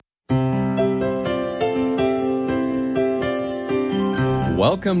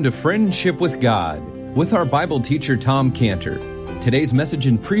Welcome to Friendship with God with our Bible teacher Tom Cantor. Today's message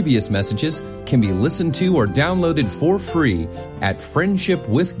and previous messages can be listened to or downloaded for free at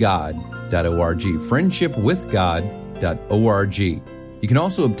friendshipwithgod.org, friendshipwithgod.org. You can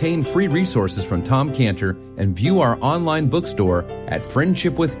also obtain free resources from Tom Cantor and view our online bookstore at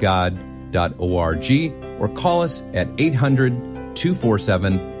friendshipwithgod.org or call us at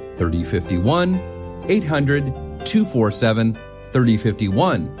 800-247-3051, 800-247-3051.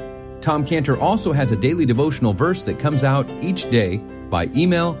 Tom Cantor also has a daily devotional verse that comes out each day by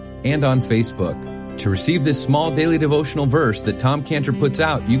email and on Facebook. To receive this small daily devotional verse that Tom Cantor puts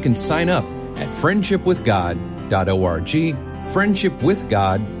out, you can sign up at friendshipwithgod.org,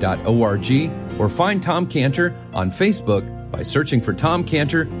 friendshipwithgod.org, or find Tom Cantor on Facebook by searching for Tom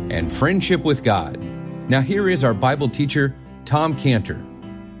Cantor and Friendship with God. Now here is our Bible teacher, Tom Cantor.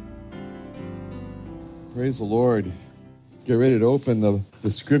 Praise the Lord. Get ready to open the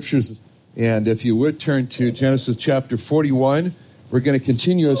scriptures. And if you would turn to Genesis chapter 41, we're going to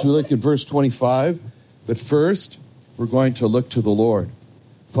continue as we look at verse 25. But first, we're going to look to the Lord.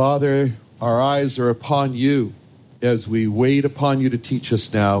 Father, our eyes are upon you as we wait upon you to teach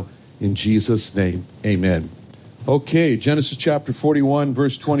us now. In Jesus' name, amen. Okay, Genesis chapter 41,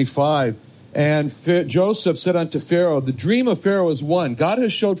 verse 25. And Joseph said unto Pharaoh, the dream of Pharaoh is one. God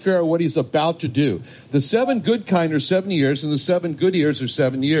has showed Pharaoh what he's about to do. The 7 good kind are 7 years, and the 7 good years are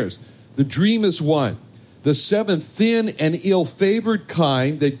 7 years. The dream is one. The 7 thin and ill-favored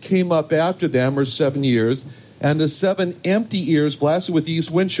kind that came up after them are 7 years. And the 7 empty ears, blasted with the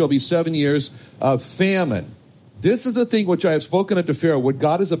east wind, shall be 7 years of famine. This is the thing which I have spoken unto Pharaoh. What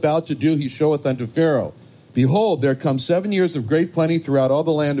God is about to do, he showeth unto Pharaoh. Behold, there come 7 years of great plenty throughout all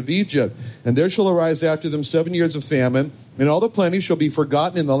the land of Egypt, and there shall arise after them 7 years of famine, and all the plenty shall be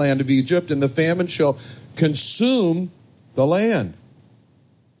forgotten in the land of Egypt, and the famine shall consume the land.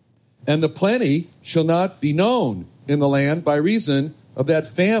 And the plenty shall not be known in the land by reason of that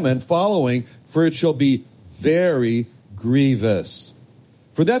famine following, for it shall be very grievous.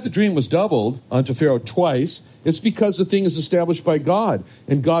 For that the dream was doubled unto Pharaoh twice, it's because the thing is established by God,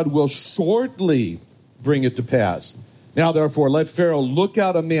 and God will shortly bring it to pass. Now, therefore, let Pharaoh look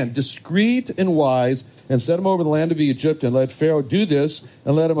out a man, discreet and wise, and set him over the land of Egypt, and let Pharaoh do this,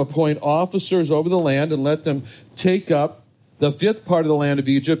 and let him appoint officers over the land, and let them take up the 5th part of the land of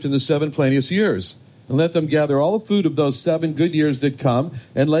Egypt in the 7 plenteous years. And let them gather all the food of those 7 good years that come,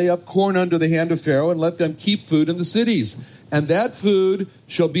 and lay up corn under the hand of Pharaoh, and let them keep food in the cities. And that food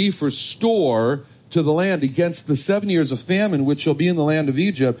shall be for store to the land against the 7 years of famine, which shall be in the land of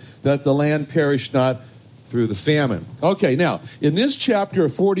Egypt, that the land perish not through the famine. Okay, now, in this chapter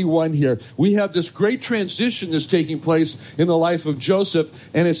of 41 here, we have this great transition that's taking place in the life of Joseph,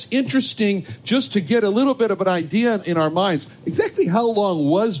 and it's interesting just to get a little bit of an idea in our minds, exactly how long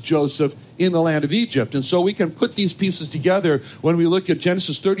was Joseph in the land of Egypt? And so we can put these pieces together when we look at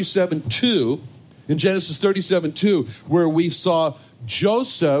Genesis 37:2, in Genesis 37:2, where we saw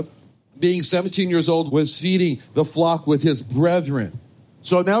Joseph, being 17 years old, was feeding the flock with his brethren.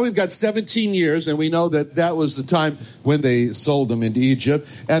 So now we've got 17 years, and we know that that was the time when they sold him into Egypt.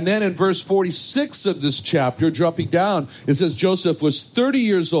 And then in verse 46 of this chapter, dropping down, it says Joseph was 30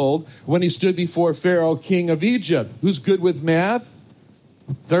 years old when he stood before Pharaoh, king of Egypt. Who's good with math?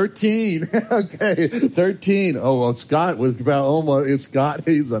 13. Okay, 13. Oh, well, Scott was about almost, Scott,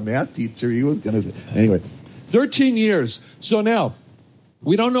 he's a math teacher. He was going to, anyway, 13 years. So now,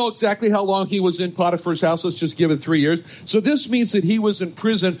 we don't know exactly how long he was in Potiphar's house. Let's just give it 3 years. So this means that he was in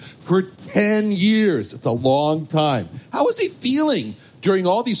prison for 10 years. It's a long time. How was he feeling during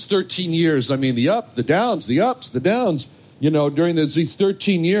all these 13 years? I mean, the up, the downs, the ups, the downs, during these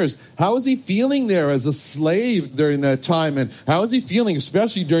 13 years. How was he feeling there as a slave during that time? And how was he feeling,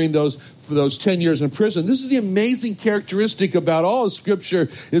 especially during those 10 years in prison? This is the amazing characteristic about all of Scripture,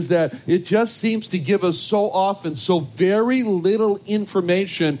 is that it just seems to give us so often so very little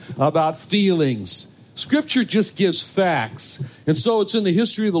information about feelings. Scripture just gives facts. And so it's in the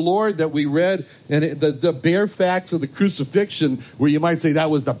history of the Lord that we read, and the bare facts of the crucifixion, where you might say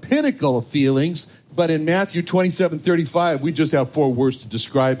that was the pinnacle of feelings. But in Matthew 27:35, we just have 4 words to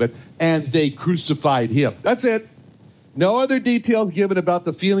describe it. And they crucified him. That's it. No other details given about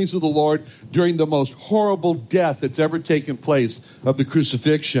the feelings of the Lord during the most horrible death that's ever taken place of the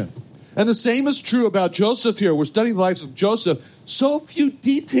crucifixion. And the same is true about Joseph here. We're studying the lives of Joseph. So few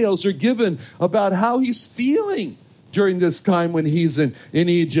details are given about how he's feeling during this time when he's in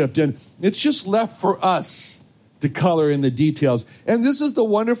Egypt. And it's just left for us to color in the details. And this is the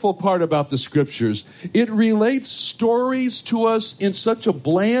wonderful part about the Scriptures. It relates stories to us in such a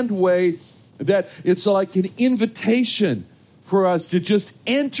bland way that it's like an invitation for us to just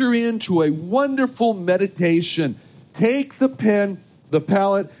enter into a wonderful meditation. Take the pen, the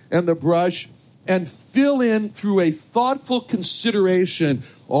palette, and the brush, and fill in through a thoughtful consideration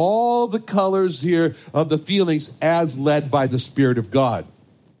all the colors here of the feelings as led by the Spirit of God.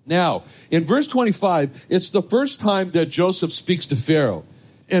 Now, in verse 25, it's the first time that Joseph speaks to Pharaoh.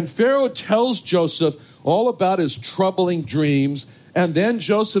 And Pharaoh tells Joseph all about his troubling dreams. And then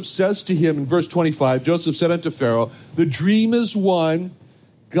Joseph says to him in verse 25, Joseph said unto Pharaoh, the dream is one.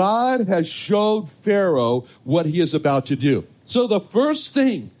 God has showed Pharaoh what he is about to do. So the first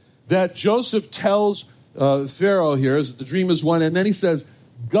thing that Joseph tells Pharaoh here is that the dream is one. And then he says,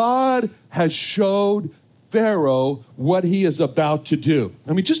 God has showed Pharaoh what he is about to do.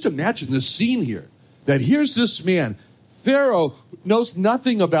 I mean, just imagine this scene here. That here's this man. Pharaoh knows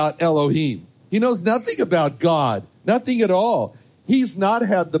nothing about Elohim. He knows nothing about God. Nothing at all. He's not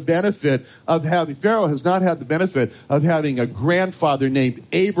had the benefit of having, Pharaoh has not had the benefit of having a grandfather named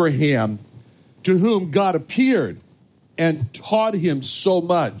Abraham to whom God appeared and taught him so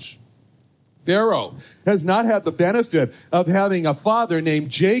much. Pharaoh has not had the benefit of having a father named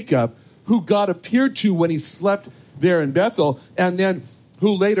Jacob who God appeared to when he slept there in Bethel, and then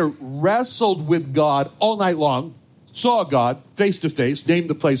who later wrestled with God all night long, saw God face to face, named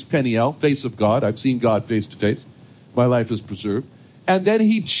the place Peniel, face of God. I've seen God face to face. My life is preserved. And then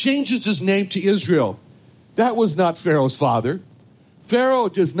he changes his name to Israel. That was not Pharaoh's father. Pharaoh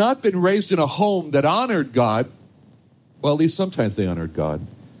has not been raised in a home that honored God. Well, at least sometimes they honored God.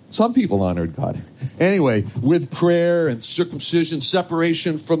 Some people honored God. Anyway, with prayer and circumcision,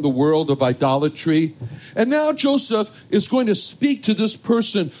 separation from the world of idolatry. And now Joseph is going to speak to this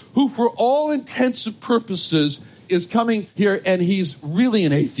person who, for all intents and purposes, is coming here and he's really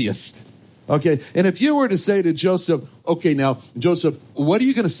an atheist. Okay, and if you were to say to Joseph, okay, now, Joseph, what are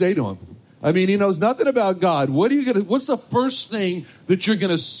you going to say to him? I mean, he knows nothing about God. What's the first thing that you're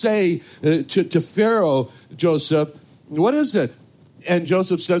going to say to Pharaoh, Joseph? What is it? And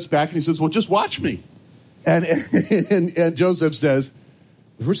Joseph says back and he says, well, just watch me. And Joseph says,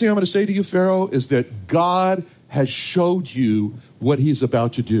 the first thing I'm going to say to you, Pharaoh, is that God has showed you what he's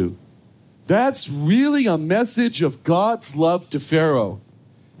about to do. That's really a message of God's love to Pharaoh.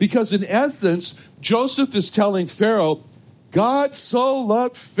 Because in essence, Joseph is telling Pharaoh, God so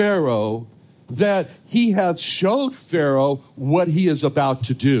loved Pharaoh that he hath showed Pharaoh what he is about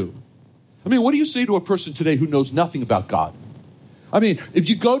to do. I mean, what do you say to a person today who knows nothing about God? I mean, if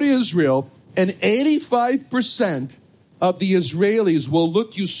you go to Israel, and 85% of the Israelis will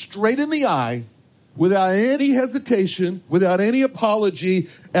look you straight in the eye without any hesitation, without any apology,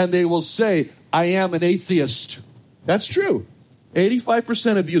 and they will say, I am an atheist. That's true.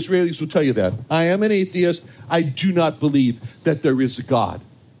 85% of the Israelis will tell you that. I am an atheist. I do not believe that there is a God.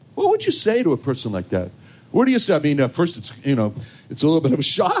 What would you say to a person like that? What do you say? I mean, first it's a little bit of a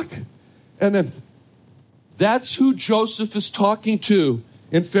shock. And then that's who Joseph is talking to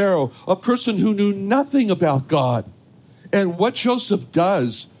in Pharaoh, a person who knew nothing about God. And what Joseph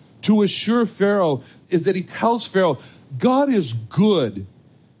does to assure Pharaoh is that he tells Pharaoh, God is good.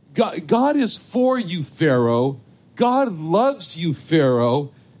 God is for you, Pharaoh. God loves you,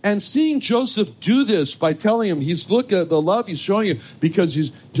 Pharaoh. And seeing Joseph do this by telling him, look at the love he's showing you because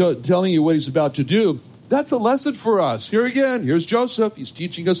he's telling you what he's about to do. That's a lesson for us. Here again, here's Joseph. He's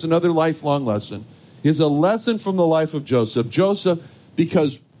teaching us another lifelong lesson. Here's a lesson from the life of Joseph. Joseph,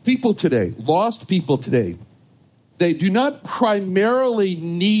 because people today, lost people today, they do not primarily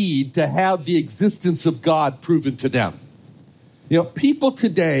need to have the existence of God proven to them. People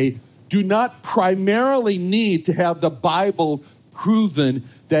today do not primarily need to have the Bible proven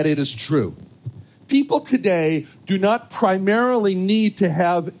that it is true. People today do not primarily need to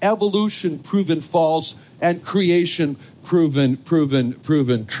have evolution proven false and creation proven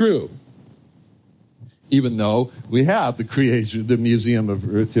true. Even though we have the Museum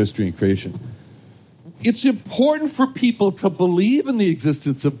of Earth History and Creation. It's important for people to believe in the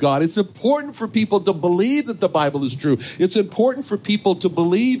existence of God. It's important for people to believe that the Bible is true. It's important for people to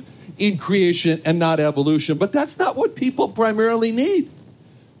believe in creation and not evolution. But that's not what people primarily need.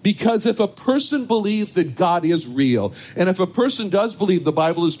 Because if a person believes that God is real, and if a person does believe the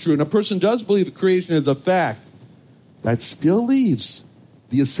Bible is true, and a person does believe that creation is a fact, that still leaves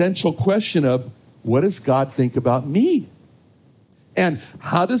the essential question of, what does God think about me? And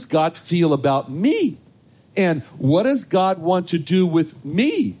how does God feel about me? And what does God want to do with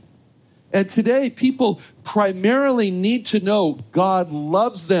me? And today, people primarily need to know God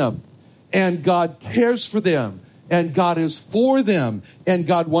loves them, and God cares for them, and God is for them, and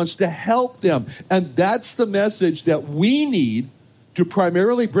God wants to help them. And that's the message that we need to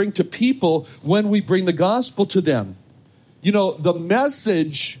primarily bring to people when we bring the gospel to them. You know, the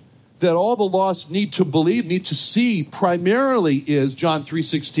message that all the lost need to believe, need to see primarily is John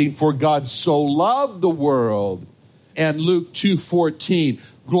 3:16, for God so loved the world. And Luke 2:14,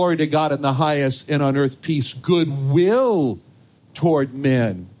 glory to God in the highest, and on earth peace, goodwill toward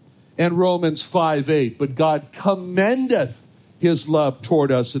men. And Romans 5:8, but God commendeth his love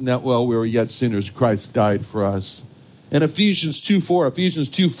toward us, in that while we were yet sinners, Christ died for us. And Ephesians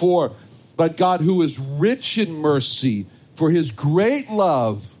 2:4, but God, who is rich in mercy, for his great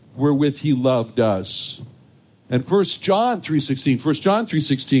love wherewith he loved us. And 1 John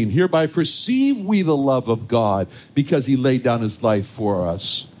 3:16, hereby perceive we the love of God, because he laid down his life for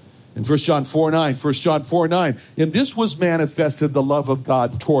us. And 1 John 4:9, and this was manifested, the love of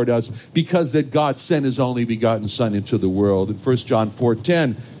God toward us, because that God sent his only begotten Son into the world. And 1 John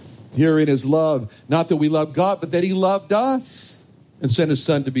 4:10, herein is love, not that we love God, but that he loved us and sent his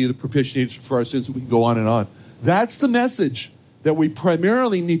Son to be the propitiation for our sins. We can go on and on. That's the message that we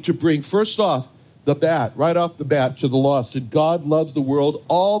primarily need to bring right off the bat to the lost. And God loves the world,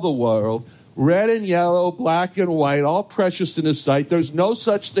 all the world, red and yellow, black and white, all precious in his sight. There's no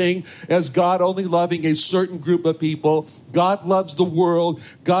such thing as God only loving a certain group of people. God loves the world.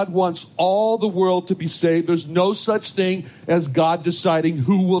 God wants all the world to be saved. There's no such thing as God deciding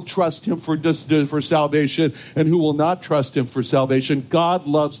who will trust him for salvation and who will not trust him for salvation. God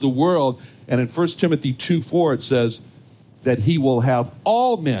loves the world. And in 1 Timothy 2:4, it says that he will have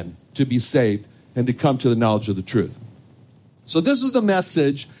all men to be saved and to come to the knowledge of the truth. So this is the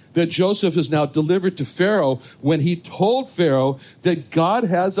message that Joseph has now delivered to Pharaoh when he told Pharaoh that God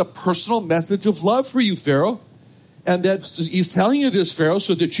has a personal message of love for you, Pharaoh. And that he's telling you this, Pharaoh,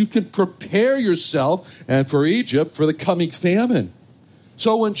 so that you can prepare yourself and for Egypt for the coming famine.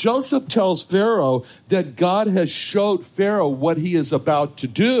 So when Joseph tells Pharaoh that God has showed Pharaoh what he is about to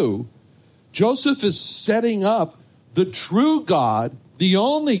do, Joseph is setting up the true God, the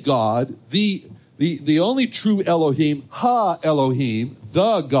only God, the only true Elohim, Ha-Elohim,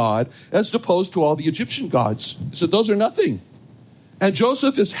 the God, as opposed to all the Egyptian gods. He said, those are nothing. And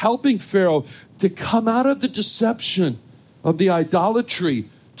Joseph is helping Pharaoh to come out of the deception of the idolatry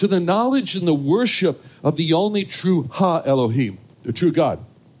to the knowledge and the worship of the only true Ha-Elohim, the true God.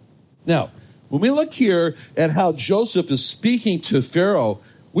 Now, when we look here at how Joseph is speaking to Pharaoh,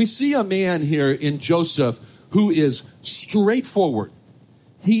 we see a man here in Joseph who is straightforward.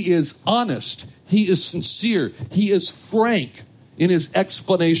 He is honest. He is sincere. He is frank in his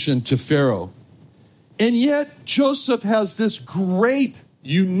explanation to Pharaoh. And yet, Joseph has this great,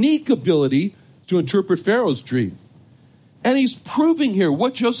 unique ability to interpret Pharaoh's dream. And he's proving here,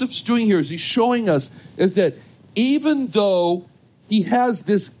 what Joseph's doing here is he's showing us is that even though he has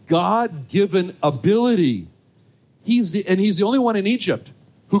this God-given ability, he's the only one in Egypt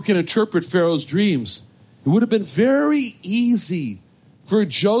who can interpret Pharaoh's dreams. It would have been very easy for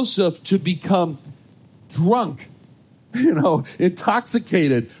Joseph to become drunk,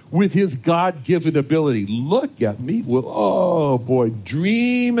 intoxicated with his God-given ability. Look at me. Well, oh boy,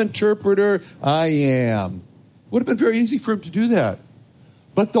 dream interpreter I am. Would have been very easy for him to do that.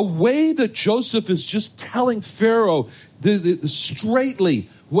 But the way that Joseph is just telling Pharaoh straightly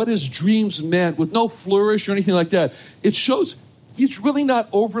what his dreams meant, with no flourish or anything like that, it shows he's really not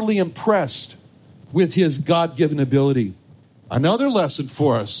overly impressed with his God-given ability. Another lesson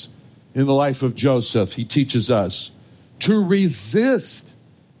for us in the life of Joseph, he teaches us to resist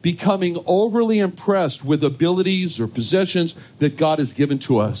becoming overly impressed with abilities or possessions that God has given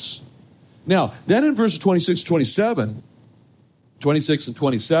to us. Now, then in verses 26 and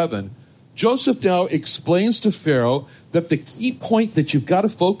 27, Joseph now explains to Pharaoh that the key point that you've got to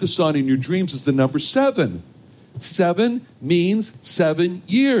focus on in your dreams is the number 7. 7 means 7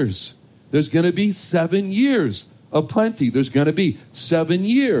 years. There's going to be 7 years of plenty. There's going to be 7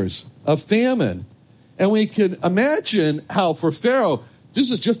 years of famine. And we can imagine how for Pharaoh, this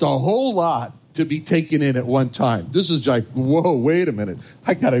is just a whole lot to be taken in at one time. This is like, whoa, wait a minute.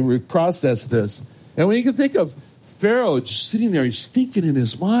 I got to process this. And when you can think of Pharaoh just sitting there, he's thinking in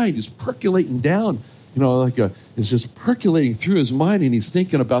his mind, he's percolating down, it's just percolating through his mind, and he's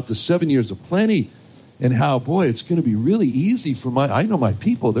thinking about the 7 years of plenty and how, boy, it's going to be really easy for I know my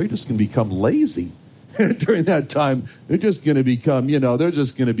people, they're just going to become lazy. During that time, they're just going to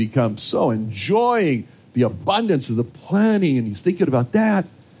become so enjoying the abundance of the plenty, and he's thinking about that.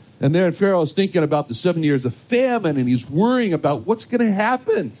 And then Pharaoh's thinking about the 7 years of famine, and he's worrying about what's going to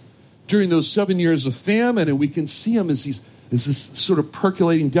happen during those 7 years of famine. And we can see him as this sort of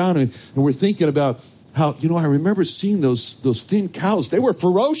percolating down, and we're thinking about how, I remember seeing those thin cows. They were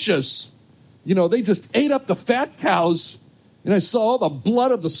ferocious. They just ate up the fat cows, and I saw all the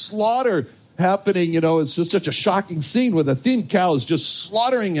blood of the slaughter happening. It's just such a shocking scene where the thin cow is just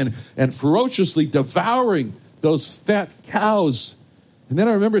slaughtering and ferociously devouring those fat cows. And then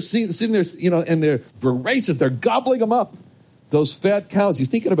I remember sitting there, and they're voracious. They're gobbling them up, those fat cows. He's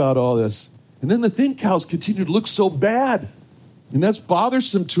thinking about all this. And then the thin cows continue to look so bad. And that's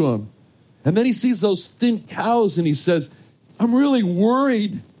bothersome to him. And then he sees those thin cows and he says, I'm really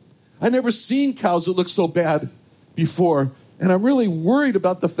worried. I've never seen cows that look so bad before. And I'm really worried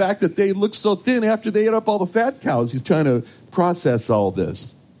about the fact that they look so thin after they ate up all the fat cows. He's trying to process all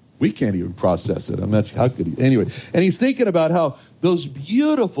this. We can't even process it. How could he? Anyway, and he's thinking about how those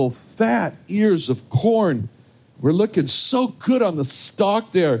beautiful fat ears of corn were looking so good on the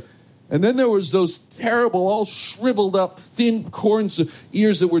stalk there. And then there was those terrible, all shriveled up, thin corn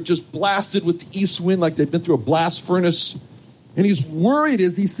ears that were just blasted with the east wind like they'd been through a blast furnace. And he's worried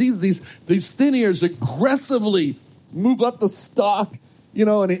as he sees these thin ears aggressively move up the stalk,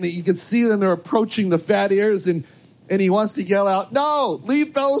 and you can see them, they're approaching the fat ears, and he wants to yell out, no,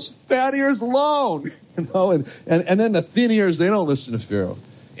 leave those fat ears alone. And then the thin ears, they don't listen to Pharaoh.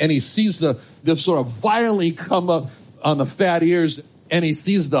 And he sees the sort of violently come up on the fat ears, and he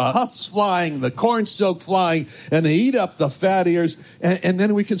sees the husks flying, the corn silk flying, and they eat up the fat ears. And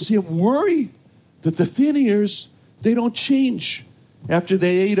then we can see him worry that the thin ears, they don't change after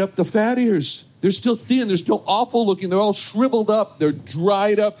they ate up the fat ears. They're still thin. They're still awful looking. They're all shriveled up. They're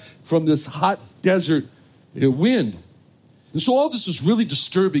dried up from this hot desert wind. And so all this is really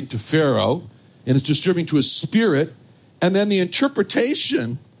disturbing to Pharaoh, and it's disturbing to his spirit. And then the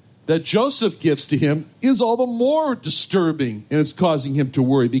interpretation that Joseph gives to him is all the more disturbing, and it's causing him to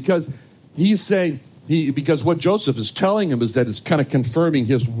worry because he's saying, because what Joseph is telling him is that it's kind of confirming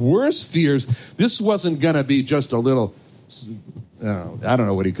his worst fears. This wasn't going to be just a little, I don't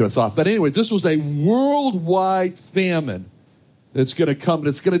know what he could have thought. But anyway, this was a worldwide famine that's going to come.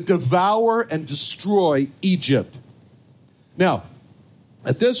 That's going to devour and destroy Egypt. Now,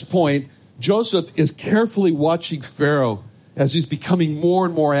 at this point, Joseph is carefully watching Pharaoh as he's becoming more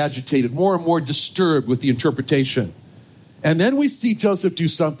and more agitated, more and more disturbed with the interpretation. And then we see Joseph do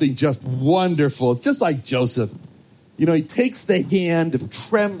something just wonderful. It's just like Joseph. He takes the hand of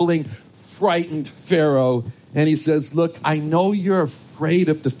trembling, frightened Pharaoh, and he says, look, I know you're afraid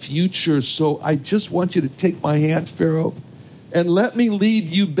of the future, so I just want you to take my hand, Pharaoh, and let me lead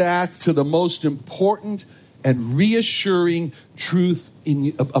you back to the most important and reassuring truth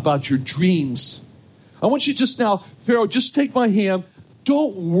about your dreams. I want you just now, Pharaoh, just take my hand.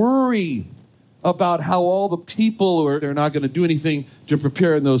 Don't worry about how all the people they're not going to do anything to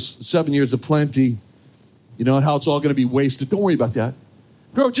prepare in those 7 years of plenty, and how it's all going to be wasted. Don't worry about that.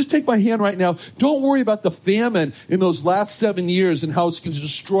 Pharaoh, just take my hand right now. Don't worry about the famine in those last 7 years and how it's going to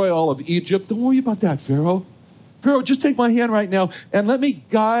destroy all of Egypt. Don't worry about that, Pharaoh. Pharaoh, just take my hand right now and let me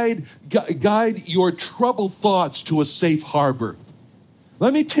guide your troubled thoughts to a safe harbor.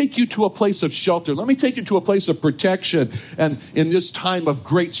 Let me take you to a place of shelter. Let me take you to a place of protection and in this time of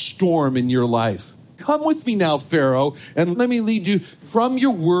great storm in your life. Come with me now, Pharaoh, and let me lead you from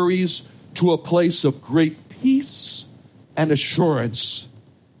your worries to a place of great peace and assurance.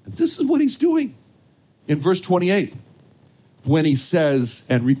 And this is what he's doing in verse 28 when he says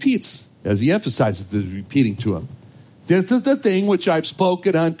and repeats, as he emphasizes that he's repeating to him, this is the thing which I've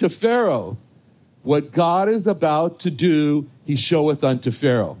spoken unto Pharaoh. What God is about to do, he showeth unto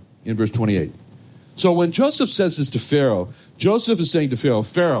Pharaoh, in verse 28. So when Joseph says this to Pharaoh, Joseph is saying to Pharaoh,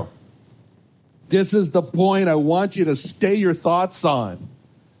 Pharaoh, this is the point I want you to stay your thoughts on.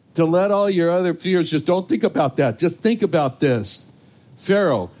 To let all your other fears, just don't think about that. Just think about this.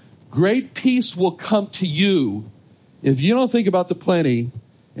 Pharaoh, great peace will come to you if you don't think about the plenty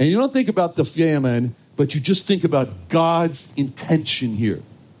and you don't think about the famine, but you just think about God's intention here.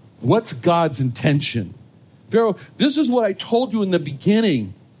 What's God's intention? Pharaoh, this is what I told you in the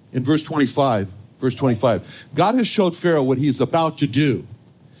beginning in verse 25. Verse 25. God has showed Pharaoh what he is about to do.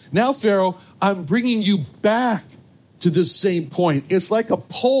 Now, Pharaoh, I'm bringing you back to this same point. It's like a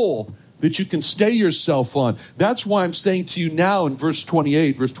pole that you can stay yourself on. That's why I'm saying to you now in verse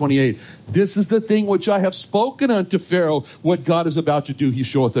 28, this is the thing which I have spoken unto Pharaoh, what God is about to do, he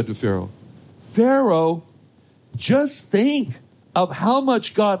showeth unto Pharaoh. Pharaoh, just think of how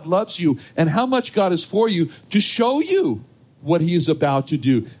much God loves you and how much God is for you to show you what he is about to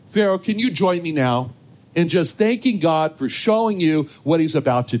do. Pharaoh, can you join me now in just thanking God for showing you what he's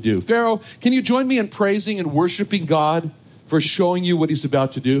about to do? Pharaoh, can you join me in praising and worshiping God for showing you what he's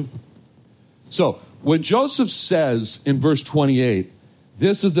about to do? So when Joseph says in verse 28,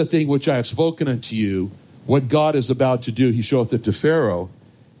 this is the thing which I have spoken unto you, what God is about to do, he showeth it to Pharaoh.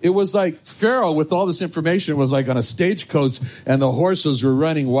 It was like Pharaoh, with all this information, was like on a stagecoach, and the horses were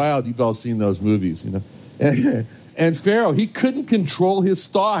running wild. You've all seen those movies, you know. And Pharaoh, he couldn't control his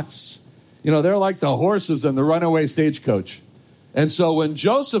thoughts. You know, they're like the horses in the runaway stagecoach. And so when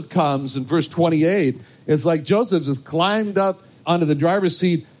Joseph comes in verse 28, it's like Joseph just climbed up onto the driver's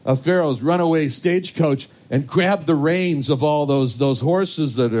seat of Pharaoh's runaway stagecoach and grabbed the reins of all those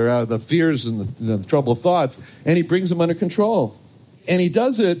horses that are the fears and the troubled thoughts, and he brings them under control. And he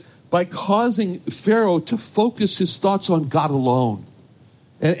does it by causing Pharaoh to focus his thoughts on God alone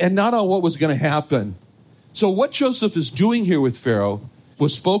and not on what was going to happen. So what Joseph is doing here with Pharaoh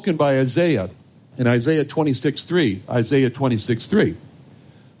was spoken by Isaiah in Isaiah 26:3. Isaiah 26:3.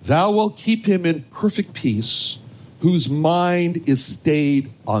 Thou wilt keep him in perfect peace, whose mind is stayed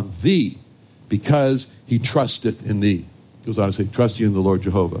on thee, because he trusteth in thee. He goes on to say, trust you in the Lord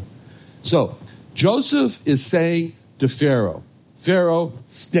Jehovah. So Joseph is saying to Pharaoh, Pharaoh,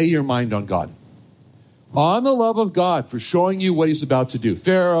 stay your mind on God. On the love of God for showing you what he's about to do.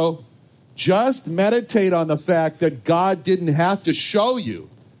 Pharaoh, just meditate on the fact that God didn't have to show you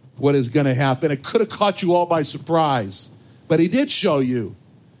what is going to happen. It could have caught you all by surprise. But he did show you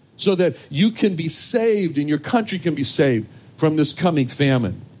so that you can be saved and your country can be saved from this coming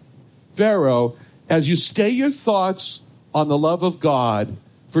famine. Pharaoh, as you stay your thoughts on the love of God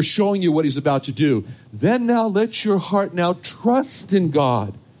for showing you what he's about to do, then now let your heart now trust in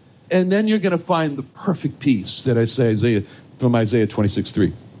God. And then you're going to find the perfect peace that I say from Isaiah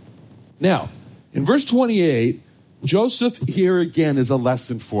 26:3. Now, in verse 28, Joseph here again is a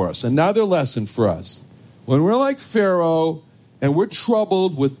lesson for us, another lesson for us. When we're like Pharaoh and we're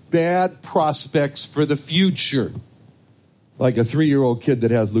troubled with bad prospects for the future, like a 3-year-old kid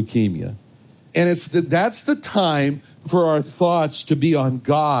that has leukemia, and that's the time for our thoughts to be on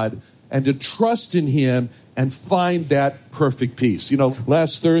God and to trust in him and find that perfect peace. You know,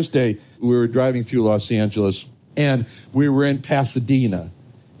 last Thursday, we were driving through Los Angeles, and we were in Pasadena.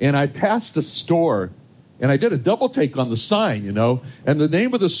 And I passed a store, and I did a double take on the sign, you know. And the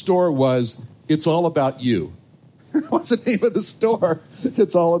name of the store was, It's All About You. What's the name of the store?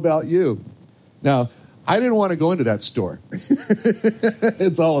 It's All About You. Now, I didn't want to go into that store.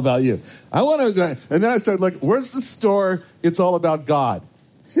 It's all about you. I want to go, and then I started like, where's the store? It's all about God.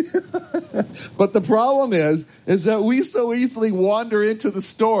 But the problem is that we so easily wander into the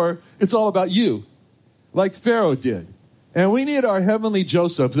store, it's all about you, like Pharaoh did. And we need our heavenly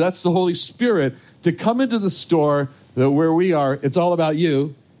Joseph, that's the Holy Spirit, to come into the store where we are, it's all about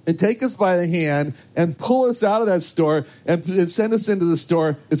you, and take us by the hand and pull us out of that store and send us into the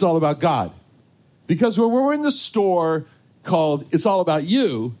store, it's all about God. Because when we're in the store called It's All About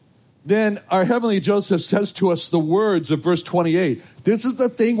You, then our heavenly Joseph says to us the words of verse 28. This is the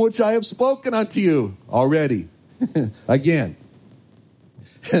thing which I have spoken unto you already. Again.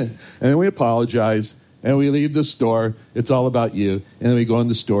 And then we apologize and we leave the store. It's all about you. And then we go in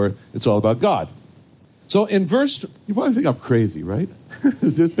the store. It's all about God. So in verse, you probably think I'm crazy, right?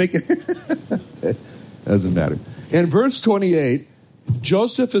 Doesn't matter. In verse 28,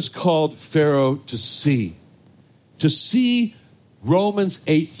 Joseph is called Pharaoh to see Romans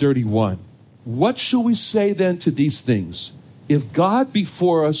 8:31. What shall we say then to these things? If God be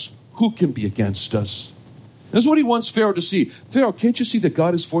for us, who can be against us? That's what he wants Pharaoh to see. Pharaoh, can't you see that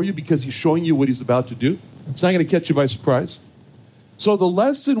God is for you because he's showing you what he's about to do? It's not going to catch you by surprise. So the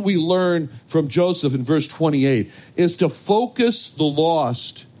lesson we learn from Joseph in verse 28 is to focus the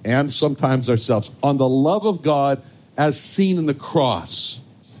lost, and sometimes ourselves, on the love of God as seen in the cross.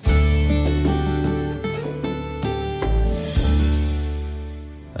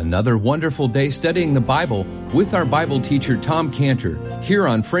 Another wonderful day studying the Bible with our Bible teacher, Tom Cantor, here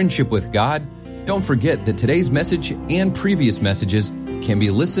on Friendship with God. Don't forget that today's message and previous messages can be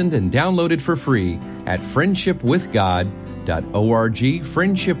listened and downloaded for free at friendshipwithgod.org,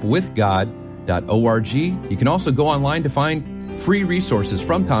 friendshipwithgod.org. You can also go online to find free resources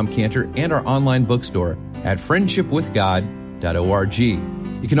from Tom Cantor and our online bookstore at friendshipwithgod.org.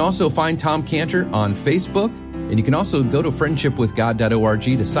 You can also find Tom Cantor on Facebook, and you can also go to friendshipwithgod.org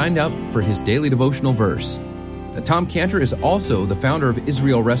to sign up for his daily devotional verse. Now, Tom Cantor is also the founder of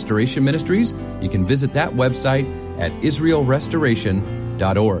Israel Restoration Ministries. You can visit that website at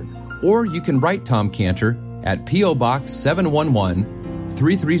israelrestoration.org. Or you can write Tom Cantor at P.O. Box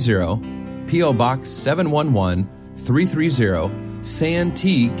 711-330, P.O. Box 711-330,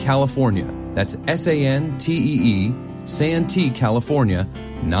 Santee, California. That's Santee, Santee, California,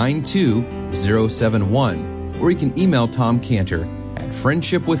 92071. Or you can email Tom Cantor at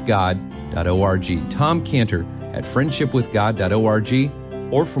friendshipwithgod.org. Tom Cantor at friendshipwithgod.org.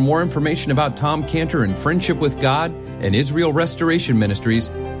 Or for more information about Tom Cantor and Friendship with God and Israel Restoration Ministries,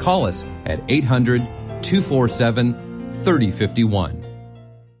 call us at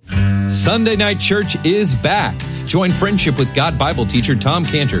 800-247-3051. Sunday Night Church is back. Join Friendship with God Bible teacher Tom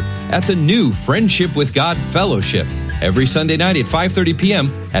Cantor at the new Friendship with God Fellowship every Sunday night at 5:30 p.m.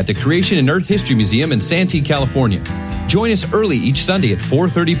 at the Creation and Earth History Museum in Santee, California. Join us early each Sunday at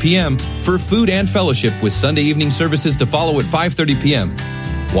 4:30 p.m. for food and fellowship with Sunday evening services to follow at 5:30 p.m.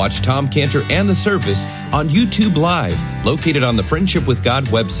 Watch Tom Cantor and the service on YouTube Live, located on the Friendship with God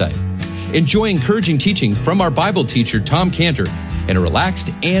website. Enjoy encouraging teaching from our Bible teacher, Tom Cantor, in a relaxed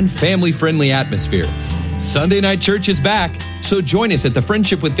and family-friendly atmosphere. Sunday Night Church is back, so join us at the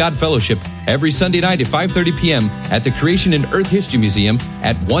Friendship with God Fellowship every Sunday night at 5:30 p.m. at the Creation and Earth History Museum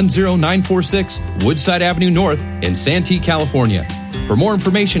at 10946 Woodside Avenue North in Santee, California. For more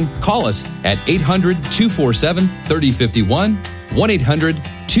information, call us at 800-247-3051,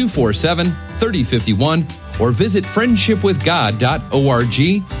 1-800-247-3051, or visit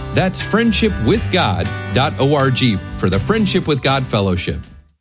friendshipwithgod.org. That's friendshipwithgod.org for the Friendship with God Fellowship.